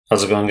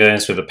How's it going,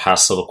 guys? We have a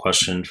past little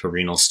question for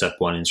renal step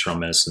 1 internal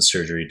medicine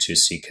surgery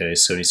 2CK.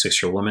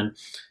 76-year-old woman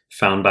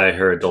found by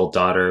her adult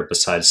daughter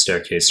beside a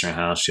staircase in her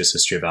house. She has a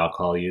history of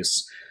alcohol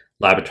use.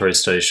 Laboratory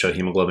studies show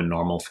hemoglobin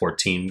normal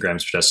 14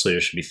 grams per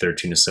deciliter, should be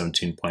 13 to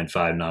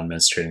 17.5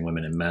 non-menstruating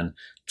women and men,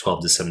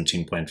 12 to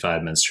 17.5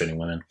 menstruating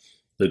women.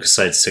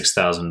 Leukocytes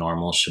 6,000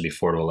 normal, should be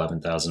 4 to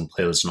 11,000.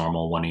 Platelets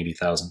normal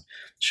 180,000,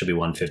 should be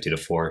 150 to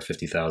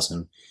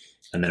 450,000.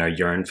 And then our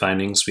urine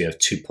findings, we have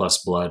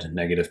 2+ blood,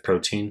 negative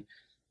protein,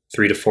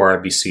 3 to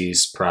 4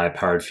 RBCs per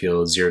high-powered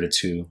field, 0 to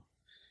 2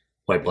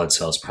 white blood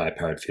cells per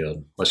high-powered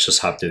field. Let's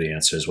just hop through the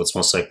answers. What's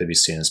most likely to be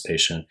seen in this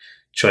patient?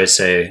 Choice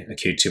A,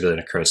 acute tubular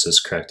necrosis,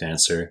 correct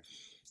answer.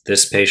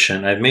 This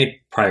patient, I've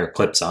made prior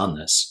clips on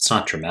this. It's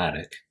not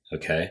dramatic,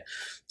 okay?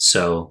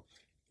 So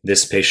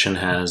this patient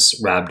has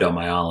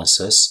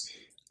rhabdomyolysis.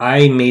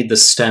 I made the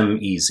stem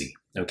easy,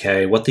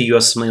 okay? What the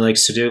USMLE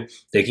likes to do,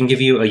 they can give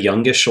you a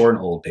youngish or an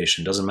old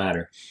patient, doesn't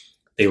matter.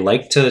 They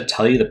like to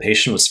tell you the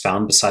patient was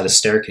found beside a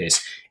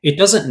staircase. It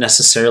doesn't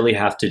necessarily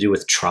have to do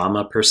with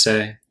trauma per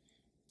se.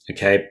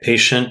 Okay,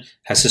 patient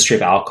has history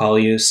of alcohol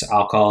use.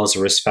 Alcohol is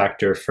a risk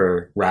factor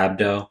for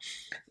rhabdo.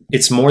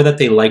 It's more that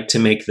they like to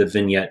make the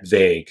vignette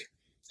vague.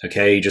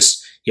 Okay,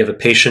 you have a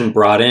patient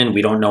brought in,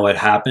 we don't know what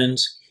happened,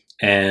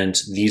 and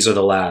these are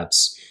the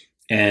labs.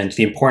 And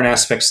the important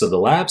aspects of the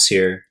labs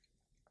here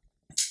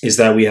is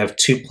that we have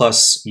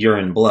 2+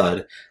 urine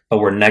blood, but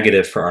we're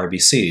negative for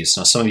RBCs.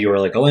 Now, some of you are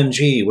like,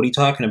 OMG, what are you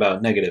talking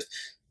about? Negative.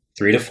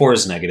 3 to 4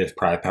 is negative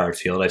per high-powered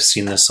field. I've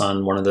seen this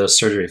on one of the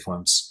surgery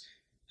forms.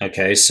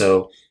 Okay,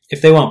 so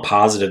if they want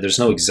positive, there's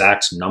no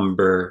exact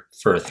number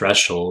for a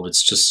threshold.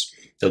 It's just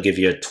they'll give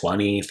you a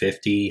 20,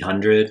 50,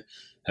 100.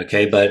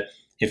 Okay, but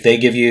if they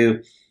give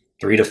you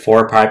 3 to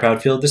 4 per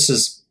high-powered field, this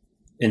is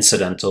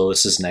incidental.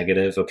 This is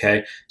negative.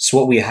 Okay, so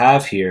what we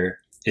have here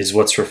is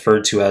what's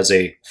referred to as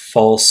a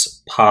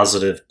false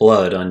positive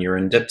blood on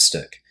urine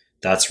dipstick.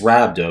 That's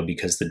rhabdo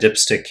because the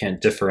dipstick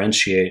can't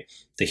differentiate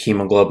the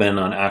hemoglobin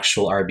on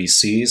actual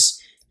RBCs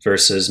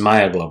versus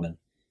myoglobin.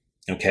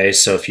 Okay,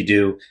 so if you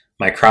do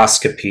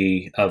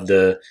microscopy of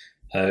the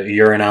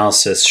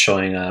urinalysis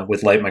showing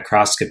with light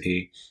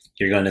microscopy,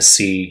 you're going to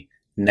see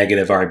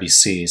negative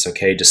RBCs,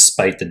 okay,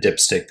 despite the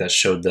dipstick that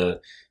showed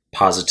the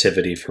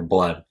positivity for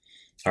blood.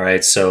 All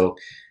right, so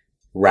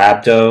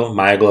rhabdo,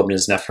 myoglobin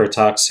is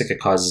nephrotoxic. It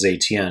causes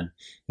ATN.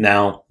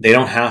 Now, they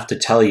don't have to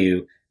tell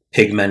you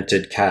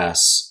pigmented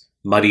CAS,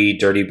 muddy,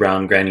 dirty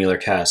brown granular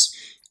CAS.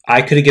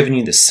 I could have given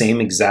you the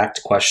same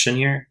exact question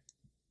here,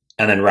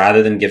 and then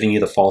rather than giving you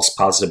the false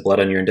positive blood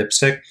on your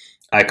dipstick,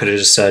 I could have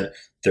just said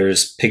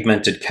there's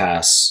pigmented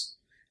CAS,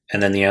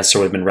 and then the answer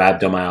would have been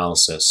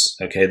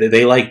rhabdomyolysis. Okay,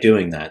 they like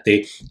doing that.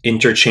 They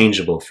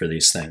interchangeable for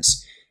these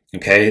things.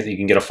 Okay, you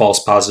can get a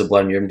false positive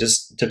blood on your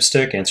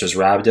dipstick. Answer is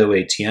rhabdo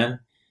ATN.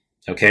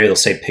 Okay, they'll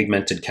say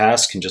pigmented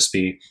CAS can just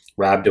be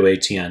rhabdo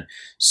ATN.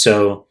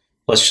 So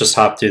let's just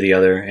hop through the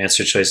other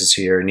answer choices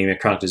here. Anemia,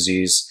 chronic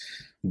disease,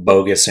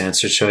 bogus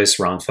answer choice,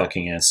 wrong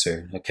fucking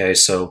answer. Okay,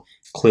 so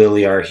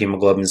clearly our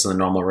hemoglobin is in the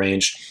normal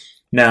range.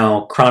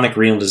 Now, chronic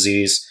renal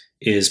disease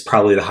is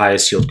probably the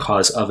highest yield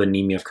cause of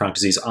anemia of chronic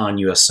disease on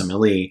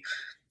USMLE.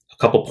 A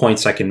couple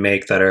points I can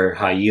make that are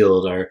high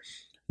yield are,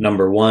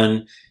 number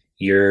one,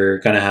 you're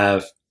going to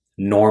have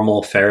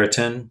normal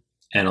ferritin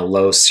and a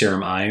low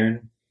serum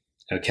iron.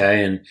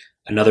 Okay, and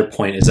another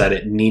point is that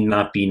it need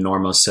not be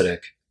normocytic.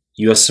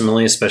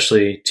 USMLE,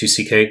 especially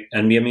 2CK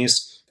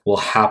NBMEs, will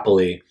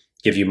happily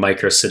give you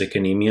microcytic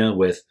anemia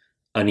with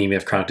anemia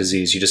of chronic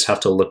disease. You just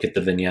have to look at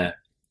the vignette.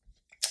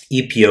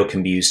 EPO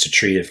can be used to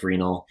treat if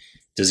renal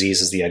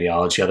disease is the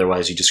etiology.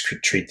 Otherwise, you just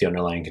treat the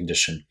underlying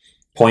condition.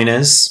 Point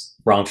is,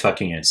 wrong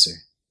fucking answer.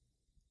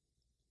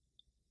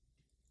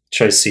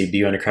 Choice C,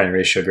 BU endocrine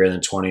ratio greater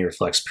than 20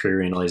 reflects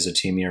pre-renal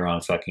azotemia,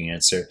 wrong fucking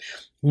answer.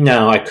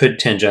 Now, I could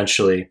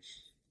tangentially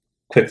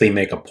quickly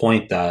make a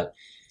point that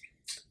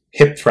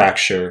hip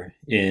fracture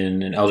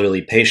in an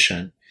elderly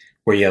patient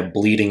where you have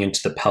bleeding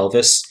into the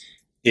pelvis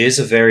is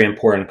a very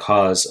important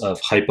cause of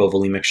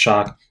hypovolemic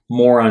shock,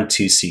 more on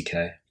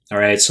 2CK. All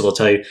right, so they'll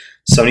tell you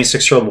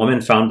 76-year-old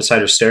woman found beside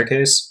her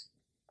staircase,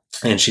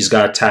 and she's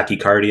got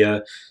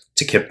tachycardia,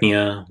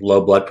 tachypnea,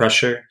 low blood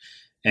pressure,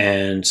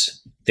 and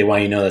they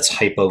want you to know that's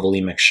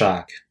hypovolemic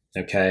shock,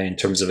 okay, in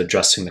terms of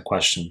addressing the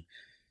question.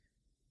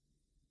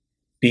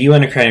 BU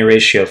endocrine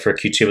ratio for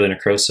acute tubular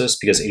necrosis,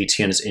 because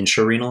ATN is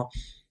intrarenal,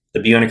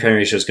 the BU endocrine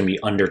ratio is going to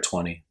be under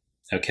 20,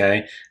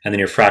 okay? And then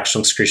your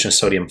fractional excretion of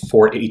sodium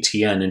for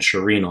ATN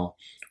intrarenal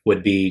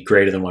would be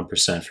greater than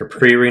 1%. For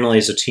pre-renal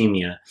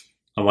azotemia,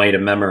 I want you to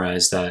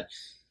memorize that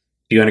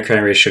BU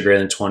endocrine ratio greater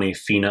than 20,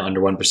 FeNA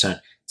under 1%.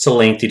 It's a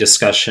lengthy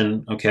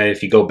discussion, okay?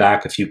 If you go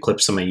back a few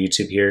clips on my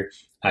YouTube here,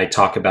 I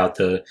talk about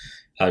the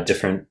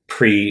different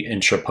pre,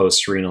 intra,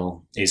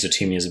 post-renal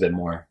azotemias a bit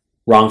more.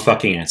 Wrong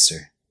fucking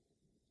answer.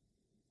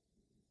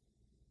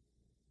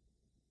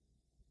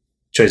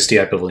 Choice D,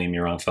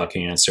 hypovolemia, wrong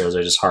fucking answer. As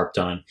I just harped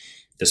on,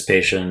 this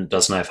patient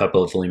doesn't have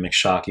hypovolemic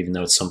shock, even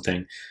though it's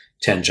something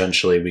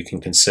tangentially we can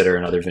consider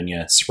in other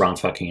vignettes. Wrong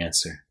fucking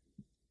answer.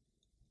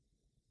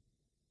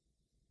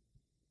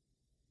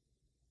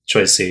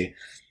 Choice C,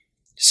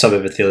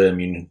 subepithelial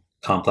immune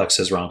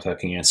complexes, wrong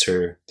fucking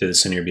answer. Did the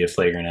senior be a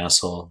flagrant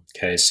asshole?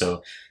 Okay,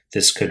 so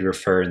this could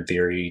refer in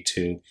theory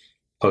to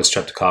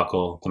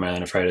post-streptococcal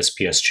glomerulonephritis,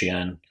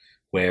 PSGN,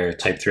 where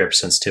type 3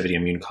 hypersensitivity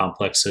immune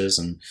complexes,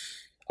 and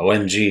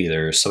OMG,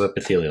 they're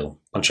subepithelial.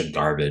 Bunch of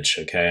garbage,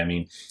 okay? I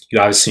mean, you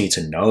obviously need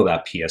to know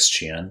about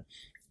PSGN.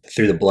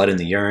 Through the blood in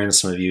the urine,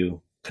 some of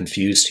you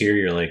confused here,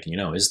 you're like,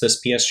 is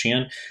this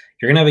PSGN?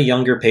 You're going to have a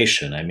younger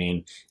patient. I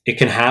mean, it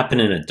can happen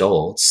in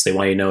adults. They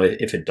want you to know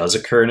if it does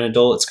occur in an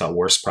adult, it's got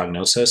worse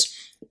prognosis,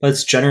 but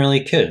it's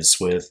generally kids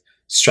with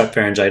strep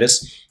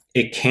pharyngitis.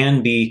 It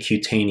can be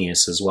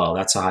cutaneous as well.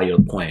 That's a high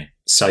yield point.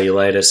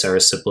 Cellulitis,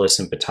 erysipelas,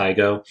 and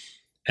impetigo.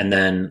 And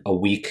then a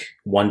week,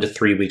 1 to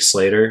 3 weeks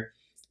later,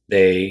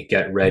 they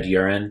get red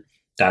urine.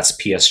 That's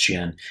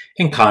PSGN.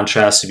 In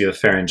contrast, if you have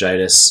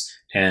pharyngitis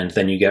and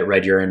then you get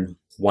red urine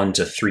 1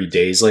 to 3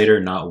 days later,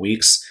 not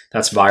weeks,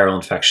 that's viral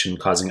infection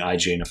causing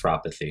IgA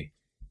nephropathy.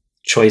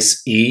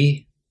 Choice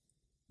E,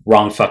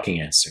 wrong fucking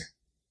answer.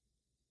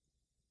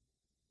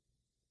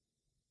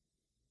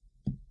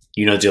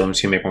 Deal. I'm just going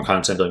to make more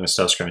content building my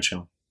stuff, Scrum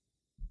channel.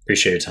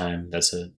 Appreciate your time. That's it.